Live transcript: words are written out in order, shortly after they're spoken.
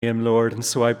name, Lord. And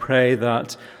so I pray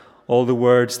that all the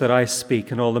words that I speak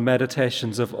and all the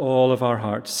meditations of all of our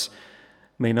hearts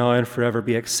may now and forever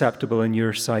be acceptable in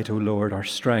your sight, O Lord, our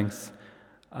strength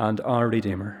and our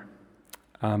Redeemer.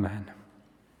 Amen.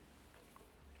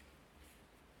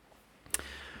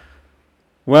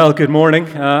 Well, good morning,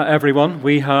 everyone.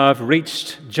 We have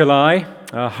reached July,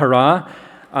 hurrah,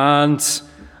 and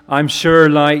I'm sure,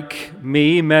 like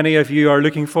me, many of you are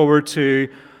looking forward to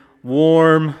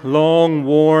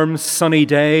warm, sunny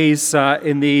days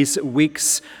in these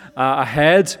weeks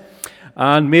ahead.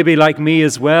 And maybe like me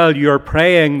as well, you're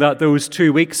praying that those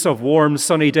 2 weeks of warm,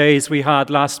 sunny days we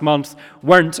had last month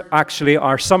weren't actually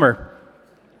our summer.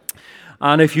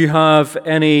 And if you have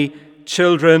any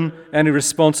children, any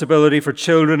responsibility for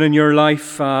children in your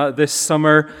life this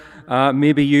summer,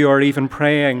 maybe you are even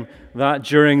praying that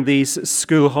during these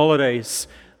school holidays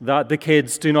that the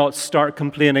kids do not start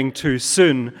complaining too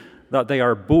soon that they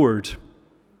are bored.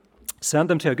 Send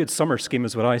them to a good summer scheme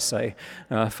is what I say.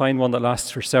 Find one that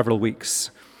lasts for several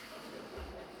weeks.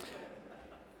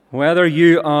 Whether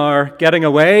you are getting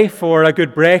away for a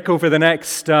good break over the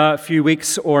next few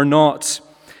weeks or not,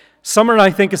 summer, I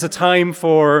think, is a time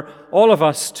for all of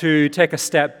us to take a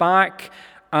step back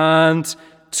and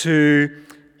to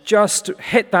just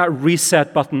hit that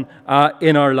reset button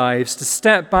in our lives, to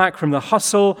step back from the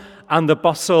hustle and the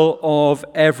bustle of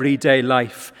everyday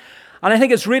life. And I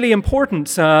think it's really important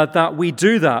that we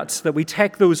do that we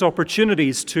take those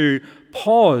opportunities to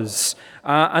pause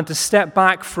and to step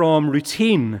back from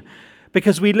routine,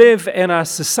 because we live in a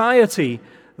society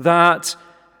that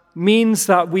means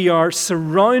that we are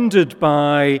surrounded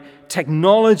by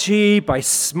technology, by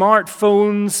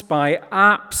smartphones, by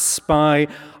apps, by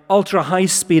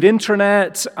ultra-high-speed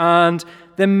internet, and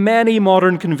the many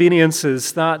modern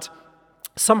conveniences that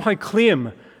somehow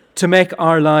claim to make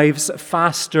our lives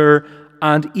faster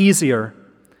and easier.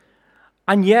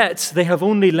 And yet, they have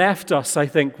only left us, I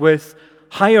think, with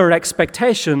higher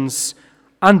expectations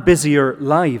and busier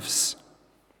lives.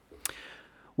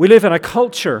 We live in a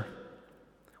culture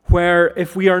where,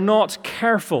 if we are not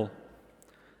careful,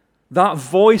 that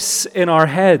voice in our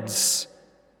heads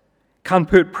can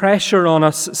put pressure on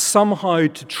us somehow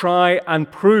to try and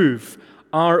prove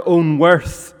our own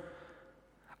worth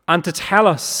and to tell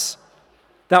us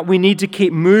that we need to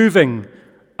keep moving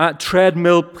at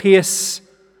treadmill pace,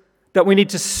 that we need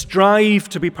to strive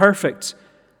to be perfect,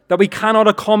 that we cannot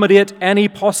accommodate any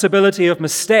possibility of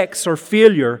mistakes or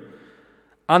failure,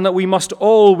 and that we must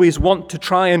always want to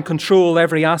try and control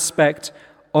every aspect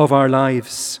of our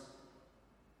lives.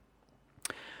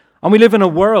 And we live in a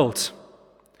world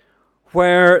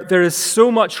where there is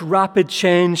so much rapid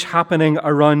change happening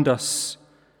around us.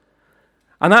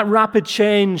 And that rapid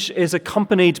change is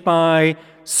accompanied by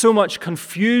so much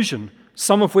confusion,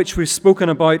 some of which we've spoken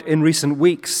about in recent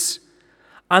weeks.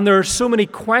 And there are so many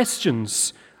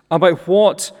questions about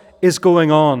what is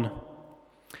going on.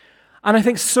 And I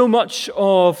think so much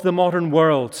of the modern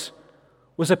world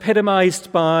was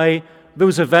epitomized by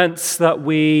those events that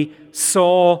we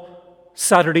saw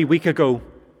Saturday week ago,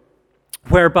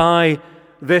 whereby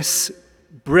this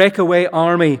breakaway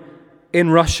army in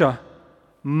Russia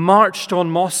marched on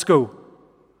Moscow,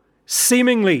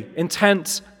 seemingly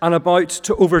intent and about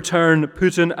to overturn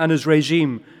Putin and his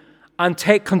regime and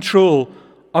take control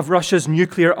of Russia's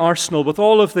nuclear arsenal with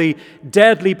all of the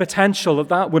deadly potential that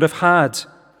that would have had,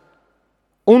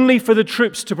 only for the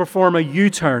troops to perform a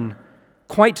U-turn,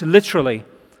 quite literally,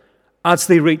 as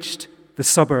they reached the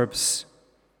suburbs.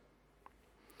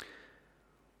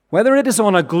 Whether it is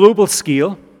on a global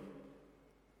scale,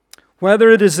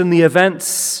 whether it is in the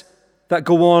events that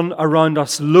go on around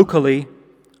us locally,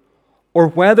 or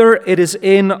whether it is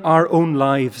in our own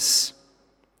lives,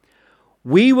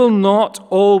 we will not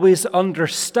always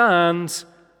understand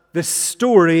the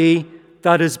story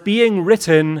that is being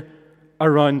written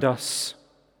around us.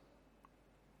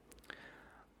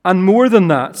 And more than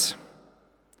that,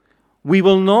 we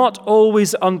will not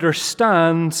always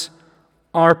understand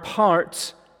our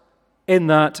part in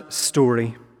that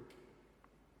story.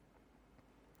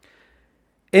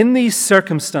 In these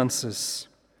circumstances,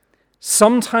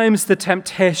 sometimes the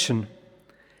temptation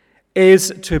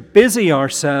is to busy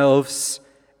ourselves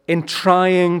in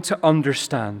trying to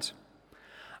understand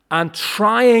and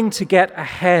trying to get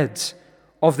ahead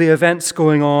of the events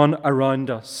going on around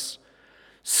us,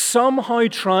 somehow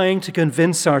trying to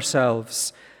convince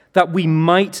ourselves that we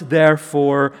might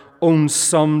therefore own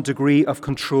some degree of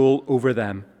control over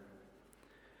them.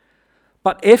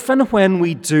 But if and when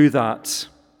we do that,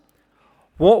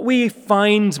 what we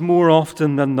find more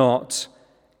often than not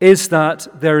is that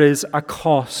there is a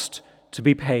cost to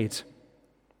be paid.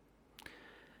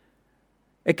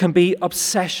 It can be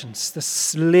obsessions, the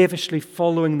slavishly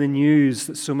following the news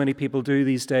that so many people do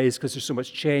these days because there's so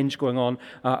much change going on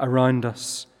around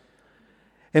us.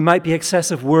 It might be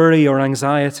excessive worry or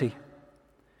anxiety.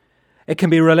 It can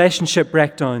be relationship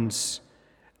breakdowns.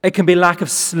 It can be lack of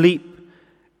sleep.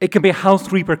 It can be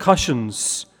health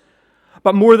repercussions.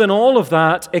 But more than all of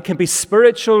that, it can be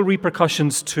spiritual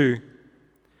repercussions too.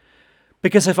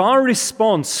 Because if our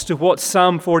response to what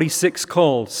Psalm 46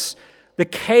 calls the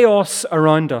chaos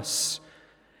around us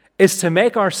is to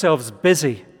make ourselves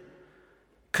busy,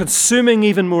 consuming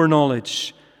even more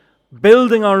knowledge,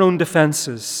 building our own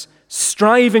defenses,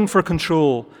 striving for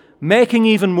control, making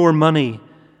even more money,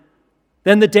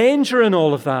 then the danger in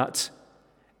all of that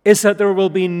is that there will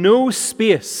be no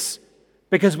space,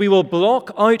 because we will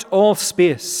block out all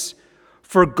space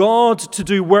for God to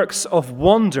do works of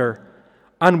wonder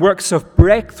and works of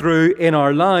breakthrough in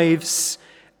our lives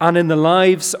and in the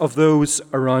lives of those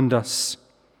around us.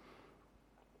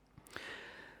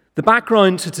 The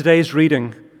background to today's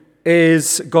reading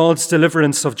is God's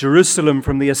deliverance of Jerusalem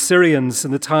from the Assyrians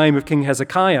in the time of King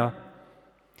Hezekiah.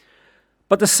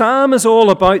 But the psalm is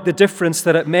all about the difference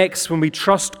that it makes when we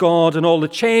trust God in all the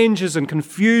changes and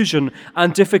confusion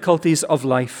and difficulties of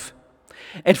life.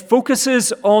 It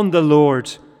focuses on the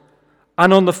Lord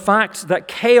and on the fact that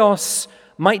chaos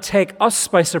might take us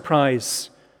by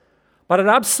surprise, but it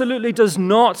absolutely does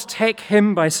not take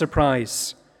him by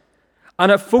surprise.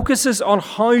 And it focuses on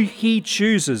how he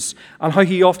chooses and how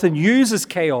he often uses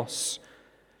chaos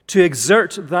to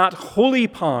exert that holy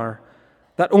power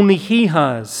that only he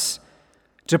has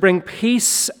to bring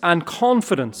peace and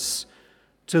confidence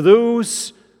to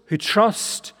those who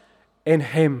trust in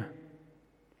him.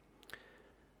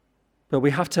 But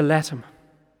we have to let him.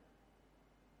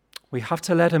 We have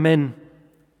to let him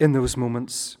in those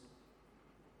moments.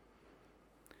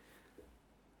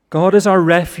 God is our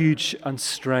refuge and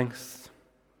strength,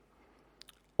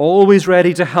 always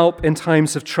ready to help in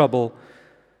times of trouble,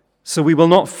 so we will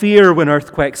not fear when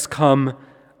earthquakes come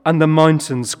and the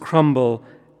mountains crumble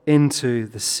into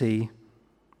the sea.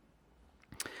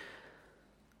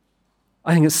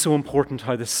 I think it's so important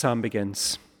how this psalm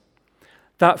begins.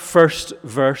 That first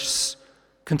verse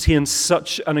contains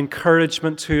such an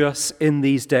encouragement to us in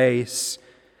these days.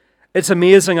 It's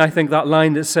amazing, I think, that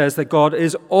line that says that God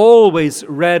is always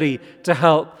ready to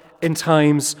help in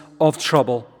times of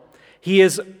trouble. He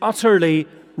is utterly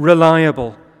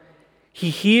reliable. He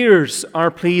hears our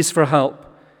pleas for help.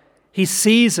 He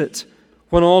sees it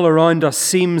when all around us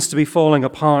seems to be falling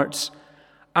apart.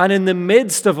 And in the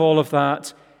midst of all of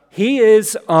that, he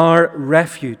is our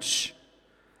refuge.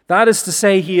 That is to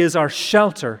say, he is our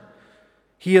shelter.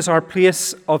 He is our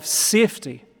place of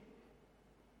safety.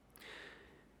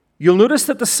 You'll notice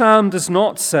that the psalm does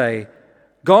not say,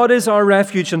 God is our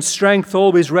refuge and strength,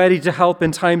 always ready to help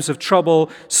in times of trouble,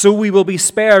 so we will be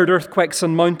spared earthquakes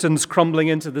and mountains crumbling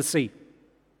into the sea.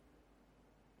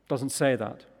 It doesn't say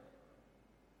that. It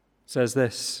says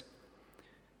this,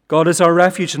 God is our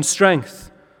refuge and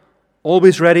strength,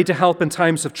 always ready to help in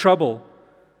times of trouble,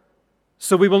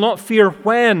 so we will not fear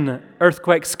when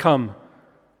earthquakes come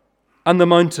and the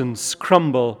mountains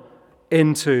crumble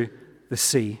into the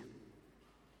sea.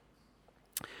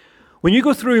 When you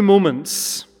go through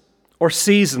moments or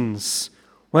seasons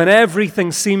when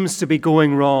everything seems to be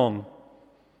going wrong,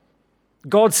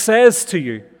 God says to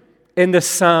you in this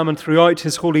psalm and throughout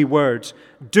his holy word,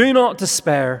 do not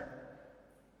despair.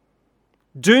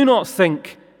 Do not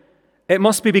think it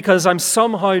must be because I'm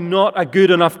somehow not a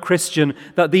good enough Christian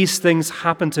that these things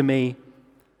happen to me.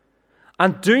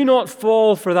 And do not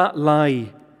fall for that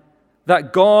lie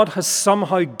that God has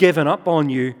somehow given up on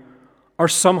you or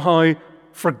somehow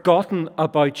forgotten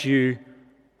about you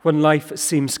when life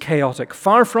seems chaotic.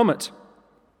 Far from it.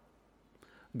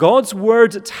 God's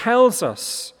word tells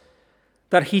us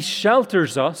that he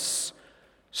shelters us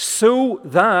so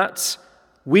that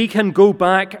we can go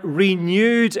back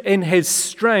renewed in his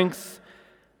strength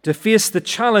to face the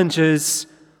challenges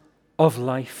of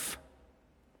life.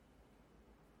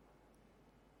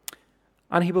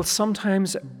 And he will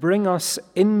sometimes bring us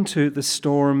into the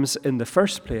storms in the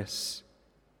first place,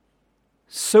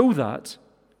 so that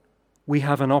we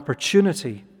have an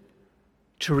opportunity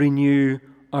to renew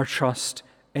our trust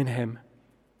in him,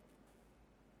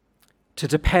 to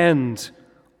depend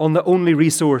on the only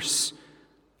resource,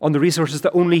 on the resources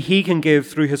that only he can give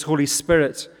through his Holy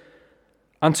Spirit,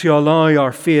 and to allow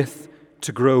our faith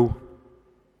to grow.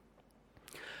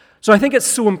 So I think it's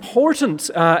so important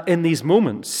in these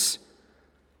moments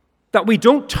that we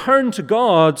don't turn to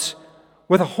God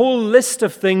with a whole list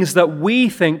of things that we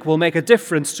think will make a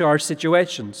difference to our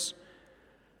situations.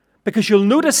 Because you'll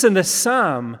notice in this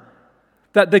psalm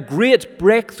That the great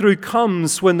breakthrough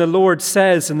comes when the Lord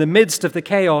says in the midst of the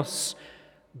chaos,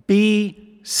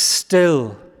 "Be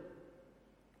still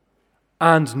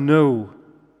and know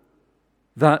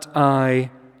that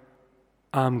I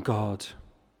am God."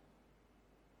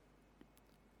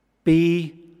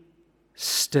 Be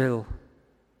still.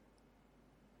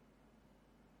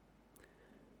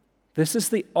 This is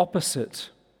the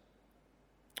opposite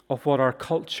of what our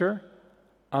culture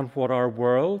and what our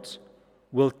world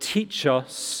will teach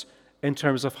us in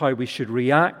terms of how we should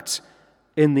react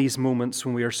in these moments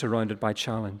when we are surrounded by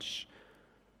challenge.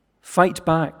 Fight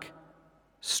back,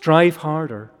 strive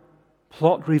harder,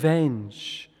 plot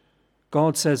revenge.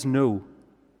 God says no.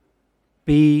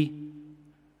 Be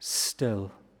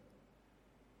still.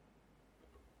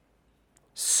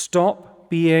 Stop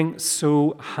being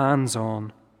so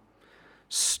hands-on.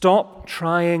 Stop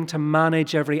trying to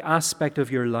manage every aspect of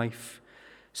your life.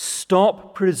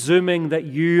 Stop presuming that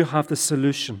you have the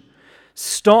solution.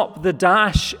 Stop the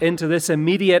dash into this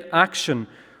immediate action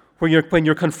when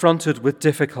you're confronted with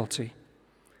difficulty.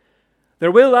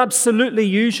 There will absolutely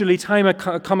usually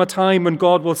come a time when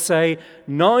God will say,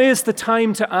 "Now is the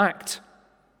time to act.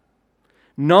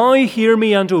 Now hear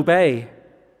me and obey."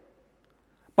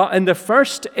 But in the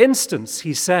first instance,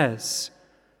 he says,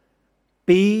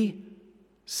 "Be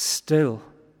still.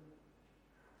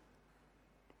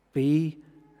 Be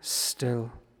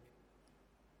still."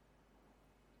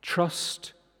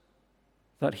 Trust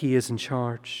that he is in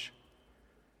charge.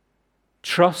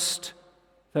 Trust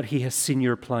that he has seen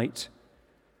your plight.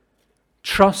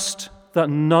 Trust that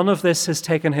none of this has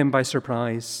taken him by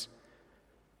surprise.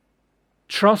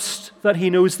 Trust that he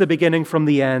knows the beginning from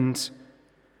the end.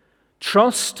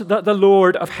 Trust that the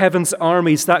Lord of heaven's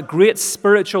armies, that great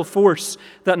spiritual force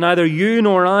that neither you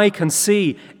nor I can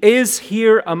see, is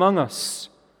here among us.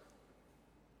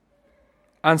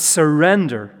 And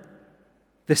surrender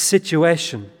the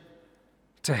situation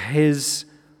to his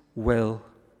will.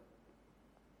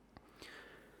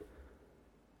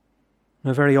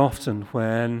 Now, very often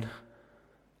when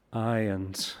I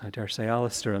and I dare say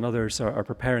Alistair and others are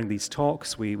preparing these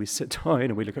talks, we sit down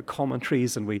and we look at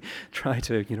commentaries and we try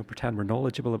to pretend we're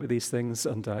knowledgeable about these things,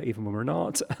 and even when we're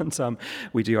not, and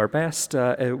we do our best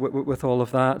with all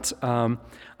of that.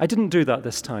 I didn't do that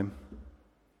this time.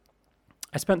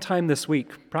 I spent time this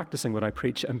week practicing what I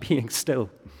preach and being still,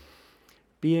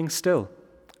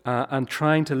 and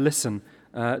trying to listen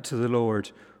to the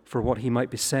Lord for what he might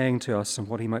be saying to us and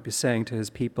what he might be saying to his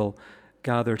people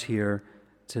gathered here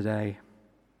today.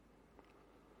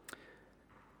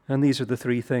 And these are the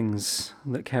three things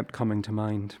that kept coming to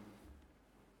mind.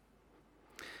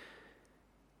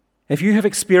 If you have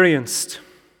experienced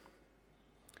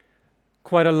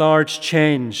quite a large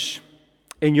change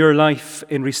in your life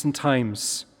in recent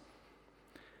times,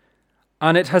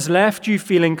 and it has left you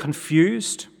feeling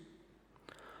confused,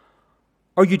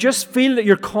 or you just feel that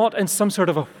you're caught in some sort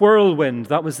of a whirlwind —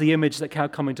 that was the image that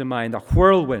kept coming to mind, a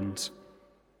whirlwind —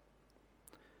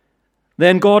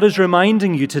 then God is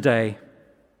reminding you today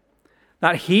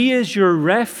that he is your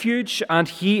refuge and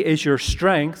he is your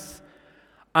strength,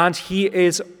 and he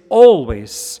is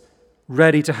always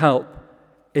ready to help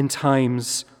in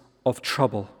times of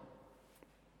trouble.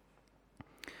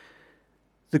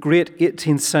 The great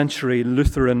 18th century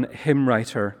Lutheran hymn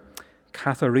writer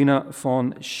Katharina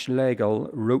von Schlegel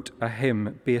wrote a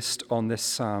hymn based on this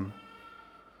psalm.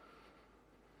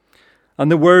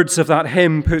 And the words of that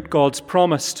hymn put God's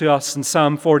promise to us in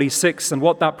Psalm 46 and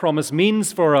what that promise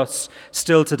means for us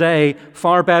still today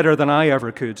far better than I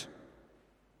ever could.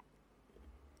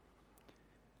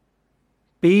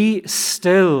 Be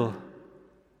still,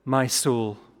 my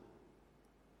soul.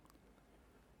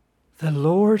 The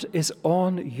Lord is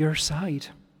on your side.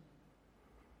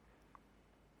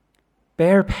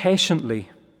 Bear patiently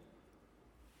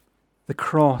the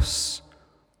cross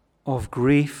of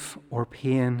grief or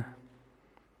pain.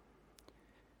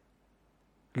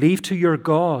 Leave to your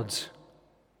God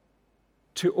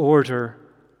to order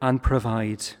and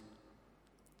provide.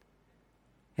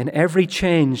 In every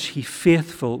change, he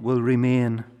faithful will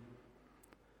remain.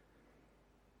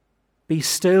 Be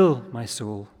still, my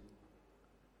soul.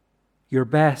 Your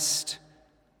best,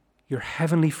 your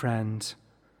heavenly friend,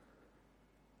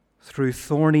 through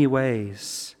thorny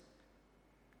ways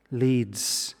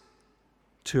leads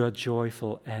to a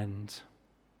joyful end.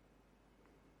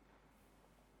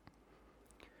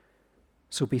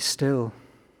 So be still.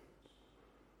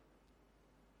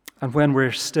 And when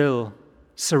we're still,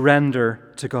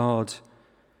 surrender to God.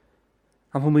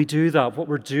 And when we do that, what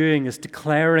we're doing is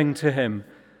declaring to him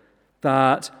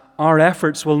that our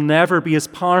efforts will never be as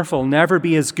powerful, never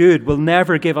be as good, will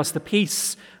never give us the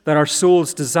peace that our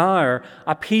souls desire,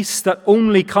 a peace that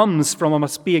only comes from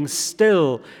us being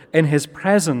still in His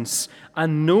presence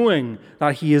and knowing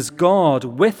that He is God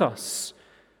with us,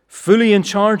 fully in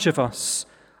charge of us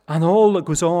and all that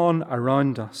goes on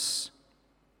around us.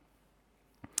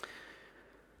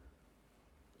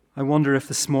 I wonder if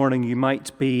this morning you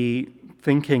might be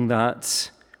thinking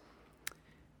that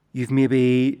you've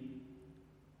maybe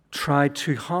tried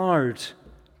too hard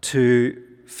to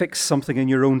fix something in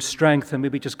your own strength and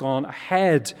maybe just gone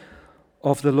ahead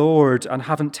of the Lord and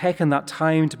haven't taken that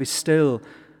time to be still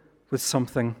with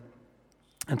something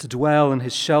and to dwell in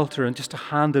His shelter and just to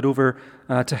hand it over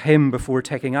to Him before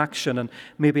taking action, and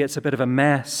maybe it's a bit of a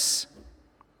mess.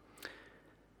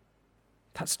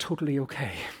 That's totally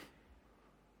okay.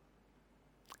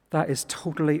 That is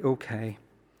totally okay,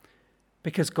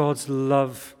 because God's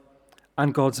love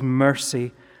and God's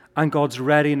mercy and God's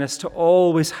readiness to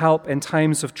always help in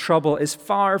times of trouble is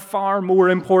far, far more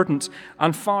important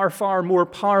and far, far more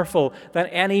powerful than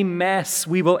any mess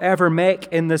we will ever make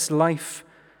in this life.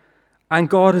 And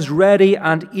God is ready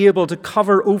and able to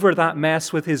cover over that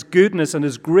mess with His goodness and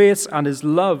His grace and His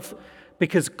love,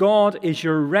 because God is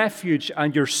your refuge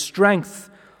and your strength,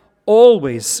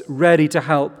 always ready to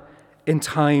help in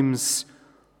times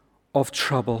of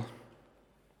trouble.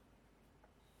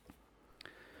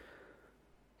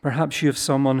 Perhaps you're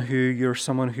someone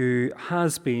who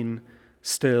has been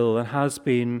still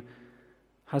and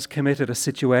has committed a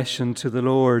situation to the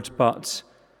Lord, but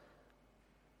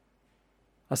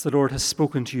as the Lord has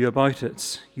spoken to you about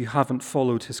it, you haven't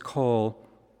followed His call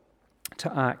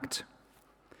to act.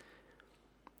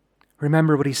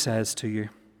 Remember what He says to you.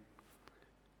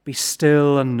 Be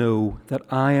still and know that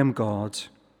I am God.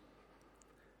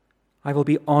 I will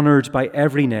be honored by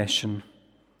every nation.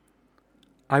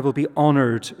 I will be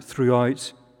honored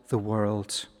throughout the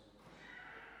world.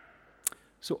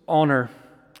 So honor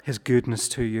His goodness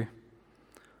to you.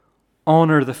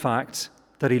 Honor the fact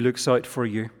that He looks out for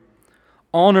you.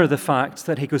 Honor the fact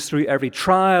that He goes through every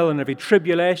trial and every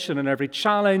tribulation and every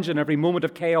challenge and every moment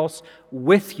of chaos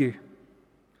with you.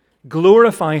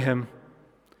 Glorify Him,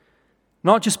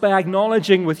 not just by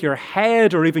acknowledging with your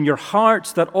head or even your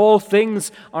heart that all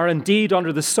things are indeed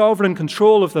under the sovereign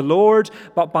control of the Lord,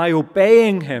 but by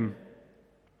obeying Him.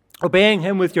 Obeying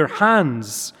Him with your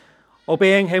hands,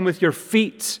 obeying Him with your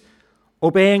feet,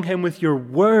 obeying Him with your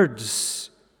words.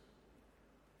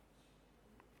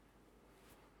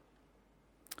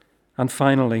 And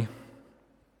finally,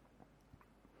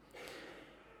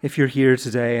 if you're here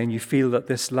today and you feel that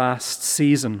this last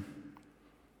season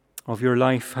of your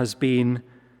life has been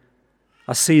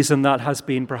a season that has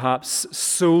been perhaps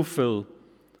so full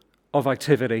of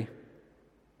activity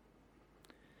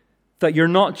that you're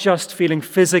not just feeling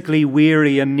physically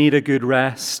weary and need a good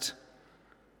rest,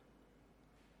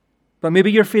 but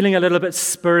maybe you're feeling a little bit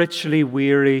spiritually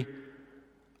weary,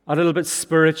 a little bit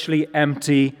spiritually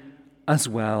empty as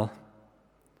well.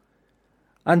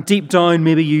 And deep down,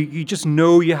 maybe you just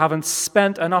know you haven't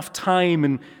spent enough time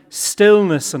in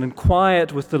stillness and in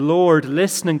quiet with the Lord,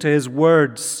 listening to His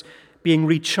words, being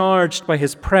recharged by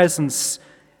His presence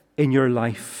in your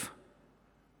life.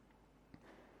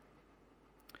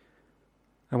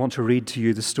 I want to read to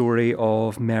you the story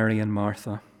of Mary and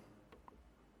Martha.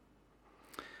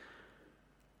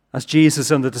 As Jesus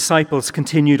and the disciples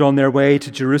continued on their way to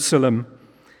Jerusalem,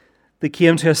 they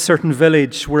came to a certain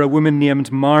village where a woman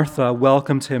named Martha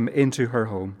welcomed Him into her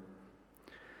home.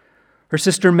 Her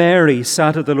sister Mary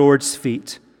sat at the Lord's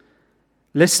feet,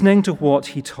 listening to what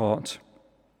He taught.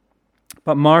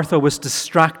 But Martha was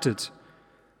distracted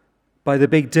by the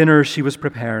big dinner she was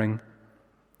preparing.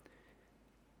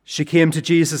 She came to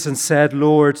Jesus and said,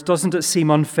 "Lord, doesn't it seem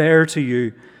unfair to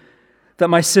you that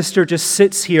my sister just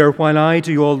sits here while I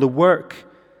do all the work?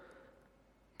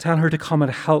 Tell her to come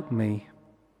and help me."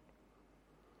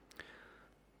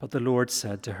 But the Lord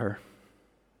said to her,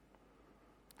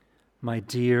 "My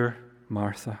dear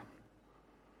Martha,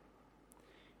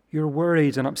 you're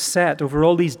worried and upset over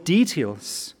all these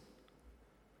details.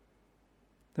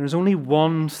 There is only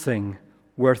one thing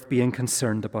worth being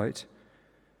concerned about.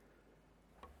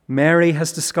 Mary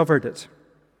has discovered it,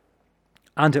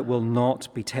 and it will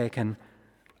not be taken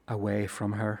away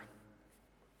from her."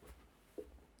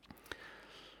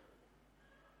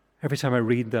 Every time I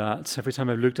read that, every time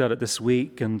I've looked at it this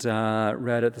week and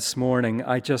read it this morning,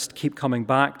 I just keep coming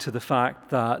back to the fact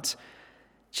that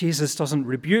Jesus doesn't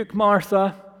rebuke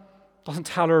Martha, doesn't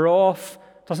tell her off,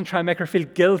 doesn't try and make her feel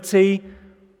guilty.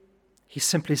 He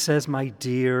simply says, "My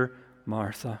dear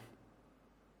Martha,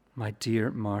 my dear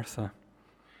Martha."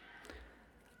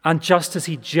 And just as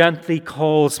He gently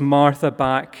calls Martha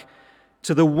back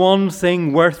to the one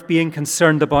thing worth being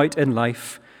concerned about in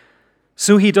life.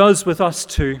 So he does with us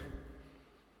too.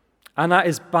 And that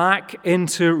is back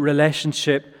into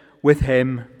relationship with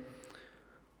him,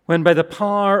 when by the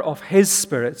power of his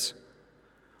Spirit,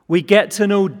 we get to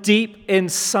know deep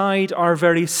inside our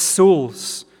very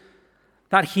souls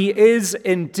that he is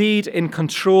indeed in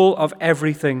control of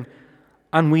everything,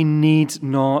 and we need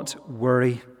not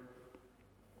worry.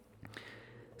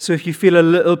 So if you feel a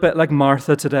little bit like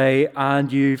Martha today,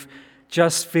 and you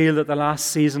just feel that the last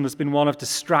season has been one of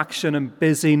distraction and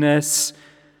busyness,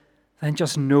 then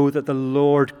just know that the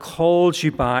Lord calls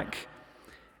you back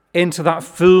into that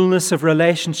fullness of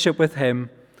relationship with him.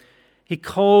 He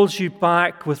calls you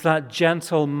back with that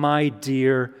gentle, "my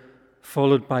dear,"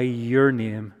 followed by your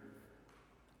name,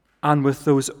 and with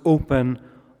those open,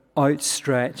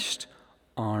 outstretched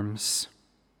arms.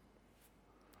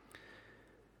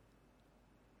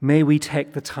 May we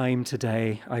take the time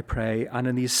today, I pray, and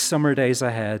in these summer days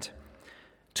ahead,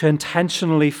 to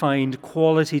intentionally find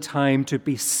quality time to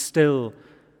be still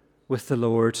with the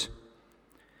Lord,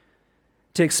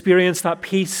 to experience that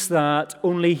peace that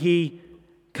only he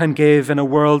can give in a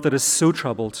world that is so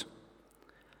troubled,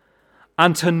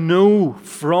 and to know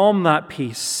from that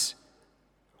peace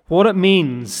what it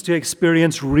means to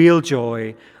experience real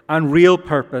joy and real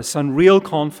purpose and real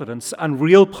confidence and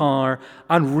real power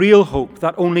and real hope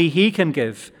that only he can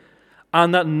give,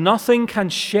 and that nothing can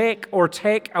shake or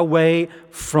take away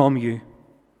from you.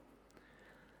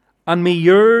 And may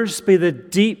yours be the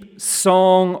deep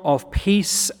song of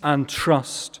peace and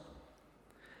trust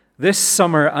this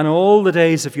summer and all the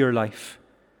days of your life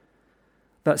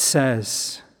that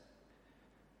says,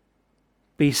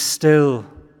 "Be still,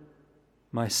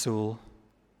 my soul.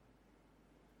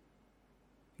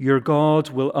 Your God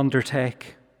will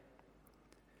undertake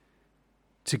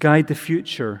to guide the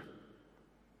future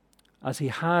as he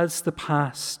has the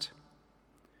past.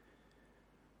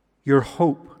 Your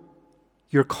hope,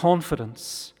 your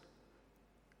confidence,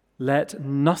 let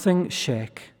nothing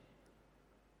shake,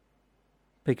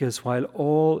 because while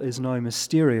all is now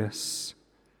mysterious,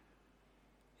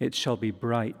 it shall be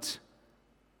bright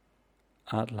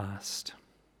at last."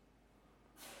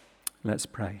 Let's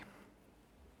pray.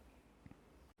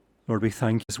 Lord, we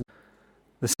thank you.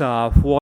 What